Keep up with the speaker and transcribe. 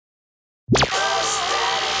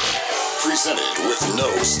presented with no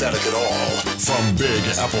static at all from Big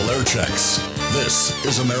Apple Air Checks. This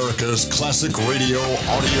is America's Classic Radio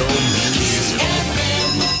Audio Museum.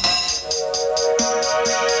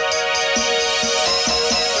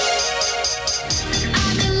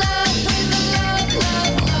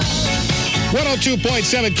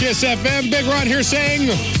 102.7 KIIS-FM. Big Ron here saying,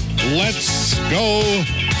 let's go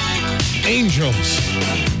Angels.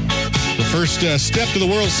 The first step to the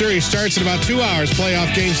World Series starts in about 2 hours.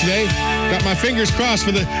 Playoff games today. Got my fingers crossed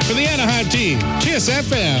for the Anaheim team.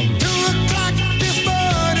 KIIS-FM.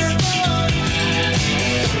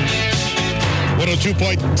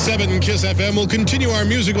 102.7 KIIS-FM will continue our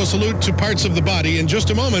musical salute to parts of the body in just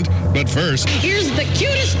a moment. But first, here's the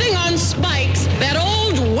cutest thing on spikes, that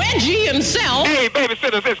old wedgie himself. Hey,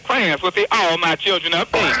 babysitters, it's Clarence with the All My Children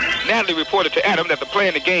update. Natalie reported to Adam that the play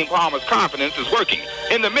in the game Palmer's Confidence is working.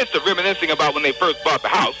 In the midst of reminiscing about when they first bought the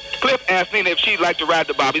house, Cliff asked Nina if she'd like to ride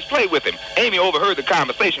to Bobby's play with him. Amy overheard the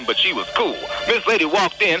conversation, but she was cool. Miss Lady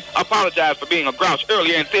walked in, apologized for being a grouch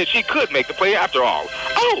earlier, and said she could make the play after all.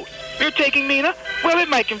 Oh, you're taking Nina? Well, it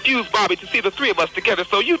might confuse Bobby to see the three of us together,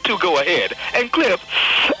 so you two go ahead. And Cliff,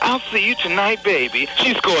 I'll see you tonight, baby.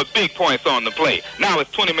 She scored big points on the play. Now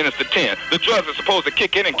it's 20 minutes to 10. The drugs are supposed to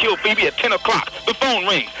kick in and kill Phoebe at 10 o'clock. The phone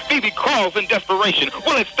rings. Phoebe crawls in desperation.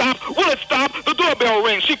 Will it stop? Will it stop? The doorbell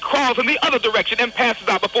rings. She crawls in the other direction and passes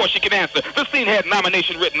out before she can answer. The scene had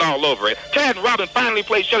nomination written all over it. Tad and Robin finally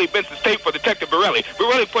played Shelley Benson's tape for Detective Borelli.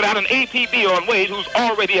 Borelli put out an APB on Wade, who's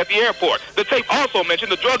already at the airport. The tape also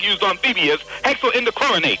mentioned the drug used on Phoebe is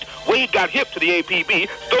hexylindachlorinate. Wade got hip to the APB,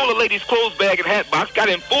 stole a lady's clothes bag and hat box, got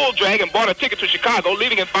in full drag, and bought a ticket to Chicago,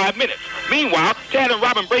 leaving in 5 minutes. Meanwhile, Tad and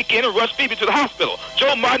Robin break in and rush Phoebe to the hospital.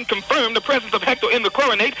 Joe Martin confirmed the presence of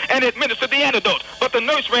hexylindachlorinate and administered the antidote. But the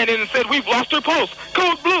nurse ran in and said, "We've lost her pulse.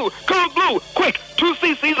 Code blue, quick, 2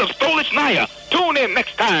 cc's of Stolich Naya." Tune in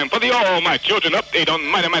next time for the All My Children update on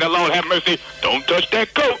Mighty Mighty Lord Have Mercy. Don't touch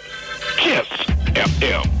that coat.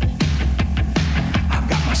 KIIS-FM.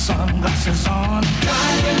 My sunglasses on,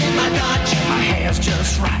 driving in my Dodge, my hair's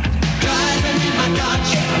just right, driving in my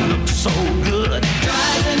Dodge, I look so good,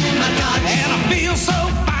 driving in my Dodge, and I feel so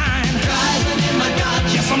fine, driving in my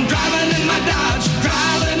Dodge, yes I'm driving in my Dodge,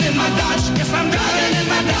 driving in my Dodge, yes I'm driving in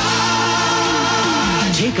my Dodge.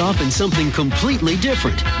 Take off in something completely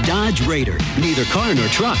different. Dodge Raider. Neither car nor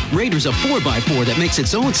truck. Raider's a 4x4 that makes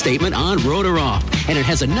its own statement on road or off. And it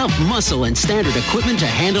has enough muscle and standard equipment to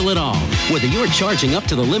handle it all. Whether you're charging up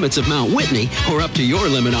to the limits of Mount Whitney or up to your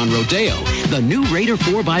limit on Rodeo, the new Raider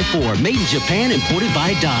 4x4 made in Japan, imported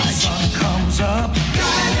by Dodge. The sun comes up,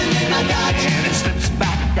 driving in my Dodge, and it slips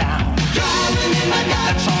back down, driving in my Dodge.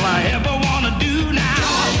 That's all I ever want to do now,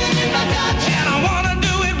 driving in my Dodge, and I want to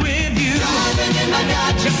do it with you, driving in my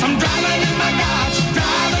Dodge. Yes, I'm driving in my Dodge,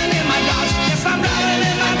 driving in my Dodge. Yes, I'm driving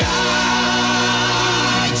in my Dodge.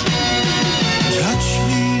 Touch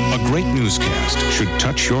me. A great newscast should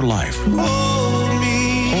touch your life. Hold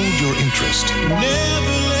me. Hold your interest.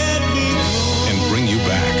 Never let me go. And bring you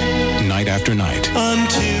back night after night.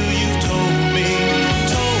 Until you've told me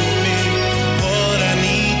what I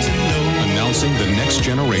need to know. Announcing the next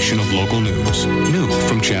generation of local news. New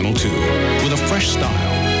from Channel 2. With a fresh style,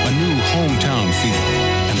 a new hometown feel,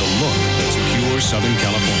 and a look that's pure Southern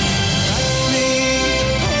California.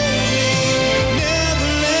 Never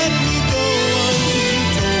let me go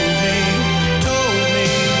until you've told me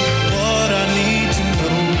what I need to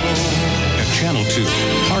know. At Channel 2,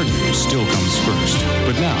 hard news still comes first.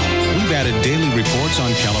 But now, we've added daily reports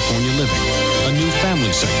on California living, a new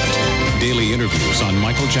family segment, daily interviews on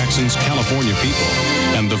Michael Jackson's California people,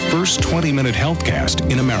 and the first 20-minute healthcast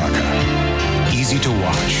in America. Easy to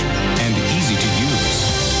watch and easy to use.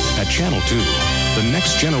 At Channel 2, the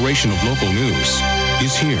next generation of local news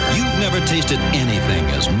is here. You've never tasted anything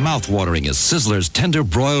as mouth-watering as Sizzler's tender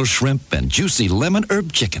broiled shrimp and juicy lemon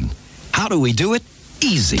herb chicken. How do we do it?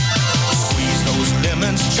 Easy. Squeeze those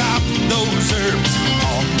lemons, chop those herbs.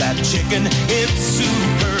 On that chicken, it's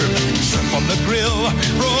superb. Shrimp on the grill,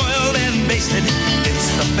 broiled and basted. It's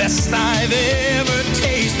the best I've ever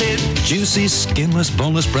tasted. Juicy, skinless,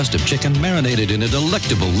 boneless breast of chicken marinated in a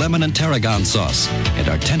delectable lemon and tarragon sauce. And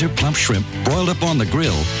our tender plump shrimp broiled up on the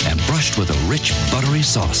grill and brushed with a rich, buttery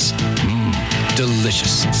sauce.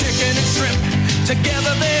 Delicious. Chicken and shrimp,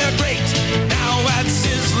 together they're great. Now at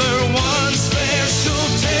Sizzler, one special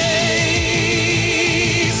taste.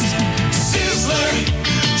 Sizzler,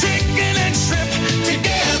 chicken and shrimp,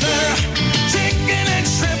 together. Chicken and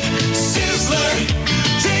shrimp, Sizzler.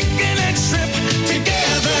 Chicken and shrimp,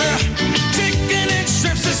 together. Chicken and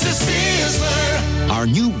shrimp, this is Sizzler. Our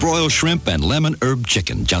new broiled shrimp and lemon herb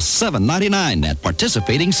chicken. Just $7.99 at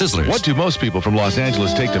participating Sizzlers. What do most people from Los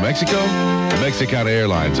Angeles take to Mexico? Mexicana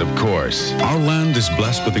Airlines, of course. Our land is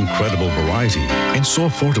blessed with incredible variety and so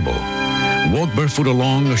affordable. Walk barefoot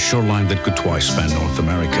along a shoreline that could twice span North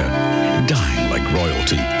America. Dine like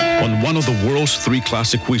royalty on one of the world's 3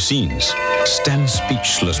 classic cuisines. Stand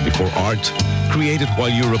speechless before art created while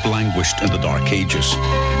Europe languished in the Dark Ages.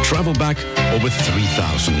 Travel back over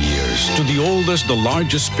 3,000 years to the oldest, the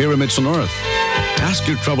largest pyramids on Earth. Ask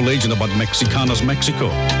your travel agent about Mexicana's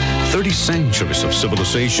Mexico. 30 centuries of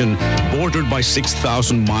civilization bordered by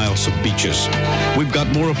 6,000 miles of beaches. We've got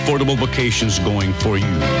more affordable vacations going for you.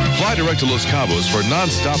 Fly direct to Los Cabos for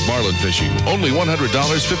non-stop marlin fishing. Only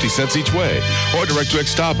 $100.50 each way. Or direct to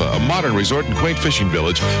Ixtapa, a modern resort and quaint fishing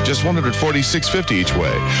village, just $146.50 each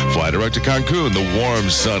way. Fly direct to Cancun, the warm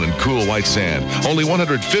sun and cool white sand. Only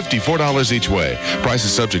 $154 each way.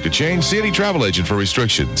 Prices subject to change. See any travel agent for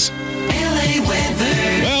restrictions.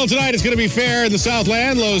 Well, tonight it's going to be fair in the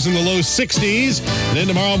Southland, lows in the low 60s. And then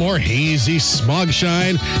tomorrow, more hazy smog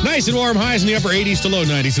shine. Nice and warm highs in the upper 80s to low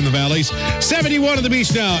 90s in the valleys. 71 on the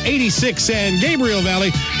beach now, 86 San Gabriel Valley.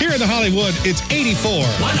 Here in the Hollywood, it's 84.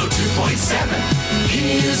 102.7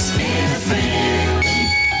 KIIS-FM.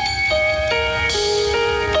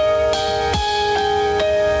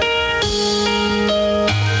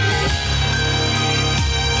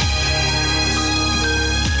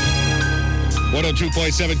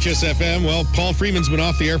 .7 KIIS-FM. Well, Paul Freeman's been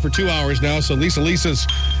off the air for 2 hours now, so Lisa's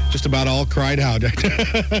just about all cried out.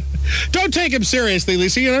 Don't take him seriously,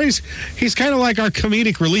 Lisa. You know, he's kind of like our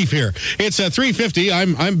comedic relief here. It's 3:50.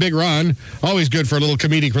 I'm Big Ron. Always good for a little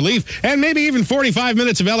comedic relief. And maybe even 45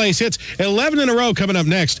 minutes of LA's hits. 11 in a row coming up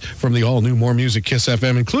next from the all-new More Music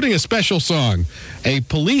KIIS-FM, including a special song, a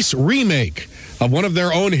Police remake of one of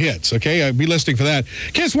their own hits. Okay, I'll be listening for that.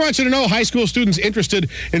 KIIS wants you to know high school students interested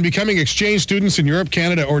in becoming exchange students in Europe,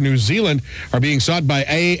 Canada, or New Zealand are being sought by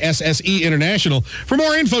ASSE International. For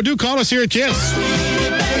more info, do call us here at KIIS.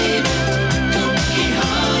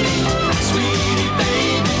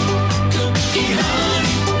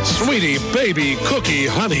 Sweetie Baby Cookie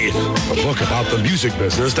Honey, a book about the music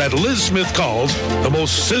business that Liz Smith calls the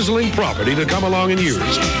most sizzling property to come along in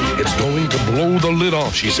years. It's going to blow the lid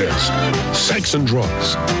off, she says. Sex and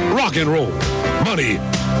drugs, rock and roll, money,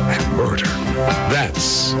 and murder.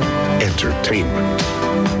 That's entertainment.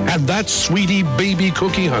 And that's Sweetie Baby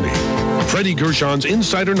Cookie Honey, Freddie Gershon's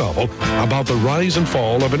insider novel about the rise and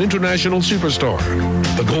fall of an international superstar,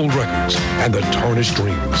 the gold records and the tarnished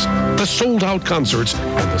dreams, the sold-out concerts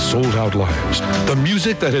and the sold-out lives, the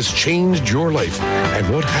music that has changed your life,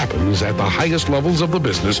 and what happens at the highest levels of the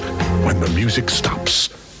business when the music stops.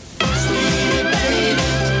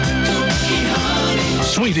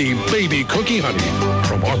 Sweetie Baby Cookie Honey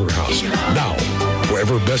from Arbor House, now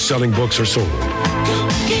wherever best-selling books are sold.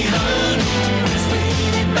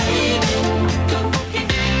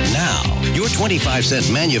 Your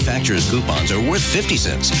 25-cent manufacturer's coupons are worth 50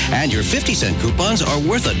 cents, and your 50-cent coupons are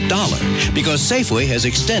worth $1 because Safeway has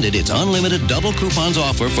extended its unlimited double coupons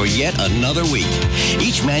offer for yet another week.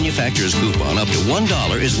 Each manufacturer's coupon up to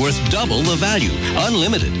 $1 is worth double the value,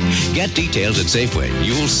 unlimited. Get details at Safeway.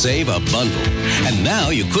 You'll save a bundle. And now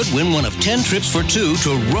you could win one of 10 trips for 2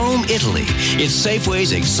 to Rome, Italy. It's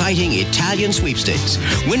Safeway's exciting Italian sweepstakes.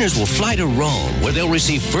 Winners will fly to Rome, where they'll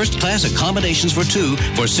receive first-class accommodations for 2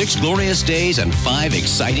 for 6 glorious days and 5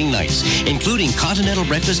 exciting nights, including continental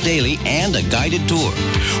breakfast daily and a guided tour.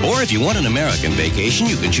 Or if you want an American vacation,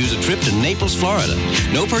 you can choose a trip to Naples, Florida.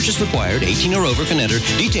 No purchase required. 18 or over can enter.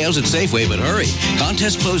 Details at Safeway, but hurry.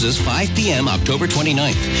 Contest closes 5 p.m. October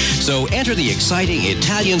 29th. So enter the exciting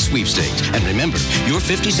Italian sweepstakes. And remember, your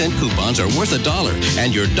 50-cent coupons are worth $1,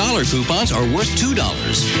 and your dollar coupons are worth $2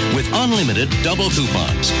 with unlimited double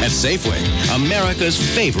coupons at Safeway, America's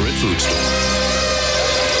favorite food store.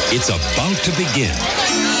 It's about to begin.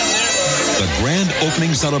 The grand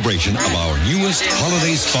opening celebration of our newest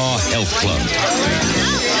Holiday Spa Health Club.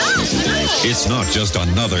 It's not just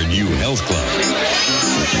another new health club.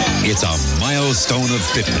 It's a milestone of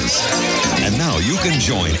fitness. And now you can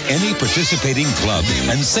join any participating club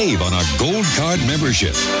and save on a Gold Card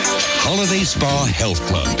membership. Holiday Spa Health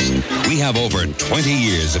Club. We have over 20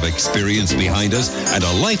 years of experience behind us and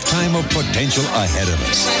a lifetime of potential ahead of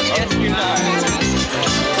us.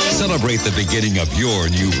 Celebrate the beginning of your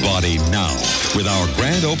new body now with our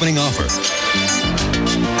grand opening offer.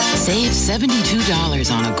 Save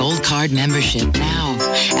 $72 on a Gold Card membership now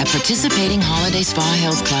at participating Holiday Spa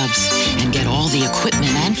Health Clubs and get all the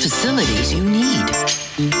equipment and facilities you need.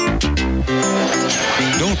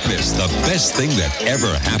 Don't miss the best thing that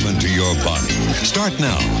ever happened to your body. Start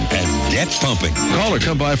now and get pumping. Call or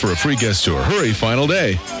come by for a free guest tour. Hurry, final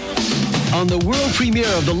day. On the world premiere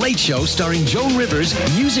of The Late Show starring Joan Rivers,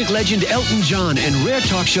 music legend Elton John and rare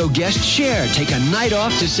talk show guest Cher take a night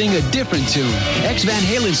off to sing a different tune. Ex-Van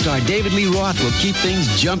Halen star David Lee Roth will keep things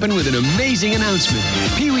jumping with an amazing announcement.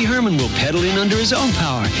 Pee Wee Herman will pedal in under his own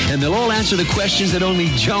power, and they'll all answer the questions that only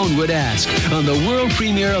Joan would ask. On the world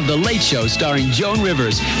premiere of The Late Show starring Joan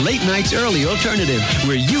Rivers, late night's early alternative,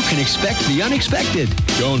 where you can expect the unexpected.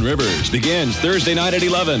 Joan Rivers begins Thursday night at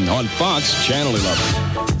 11 on Fox Channel 11.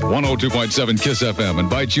 102.7 KIIS-FM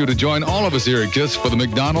invites you to join all of us here at KIIS for the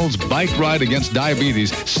McDonald's Bike Ride Against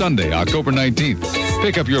Diabetes, Sunday, October 19th.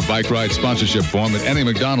 Pick up your bike ride sponsorship form at any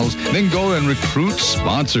McDonald's, then go and recruit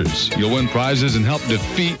sponsors. You'll win prizes and help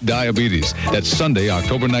defeat diabetes. That's Sunday,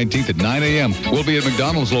 October 19th at 9 a.m. We'll be at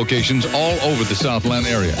McDonald's locations all over the Southland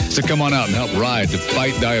area. So come on out and help ride to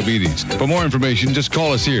fight diabetes. For more information, just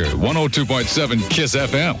call us here, 102.7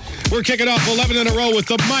 KIIS-FM. We're kicking off 11 in a row with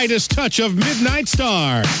the Midas touch of Midnight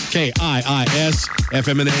Star.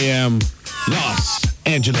 KIIS-FM and AM, Los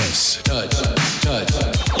Angeles. Touch, touch, touch,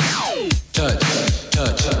 touch, touch,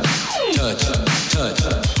 touch,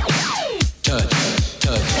 touch,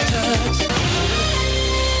 touch.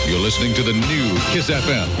 You're listening to the new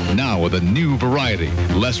KIIS-FM, now with a new variety,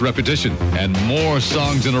 less repetition, and more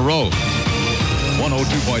songs in a row.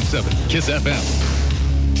 102.7 KIIS-FM.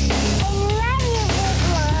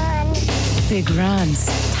 Big Ron's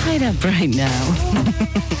tied up right now.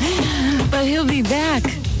 But he'll be back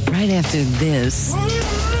right after this.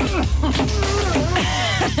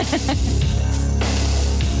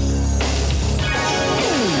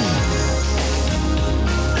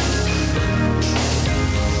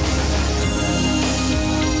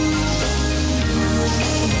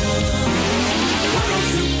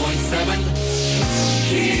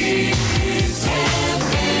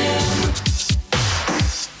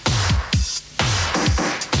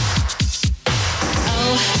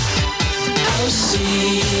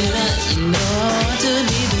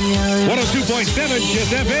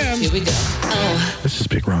 KIIS-FM. Here we go. This is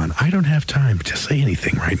Big Ron. I don't have time to say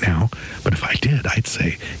anything right now, but if I did, I'd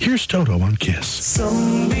say, here's Toto on KIIS.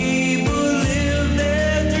 Some people live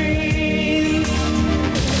their dreams.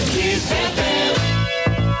 KIIS-FM.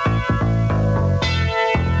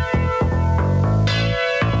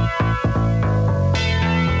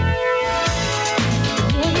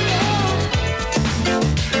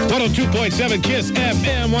 .7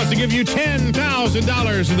 KIIS-FM wants to give you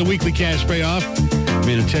 $10,000 in the weekly cash payoff. I'm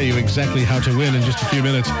going to tell you exactly how to win in just a few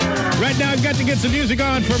minutes. Right now, I've got to get some music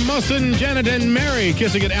on for Mosin, Janet, and Mary,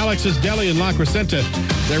 kissing at Alex's Deli in La Crescenta.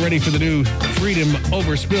 They're ready for the new Freedom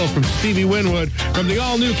Overspill from Stevie Winwood from the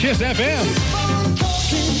all-new KIIS-FM.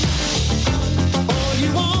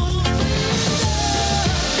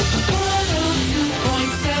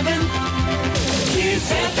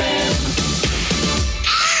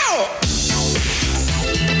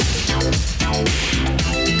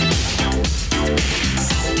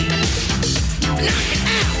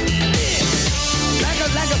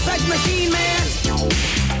 Sex machine, man.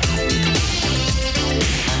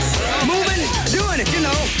 Moving, doing it, you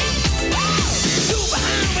know. Super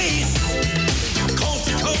highways, coast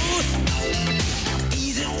to coast,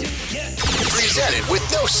 easy to get. Presented with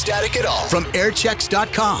no static at all from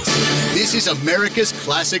airchecks.com. This is America's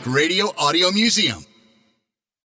Classic Radio Audio Museum.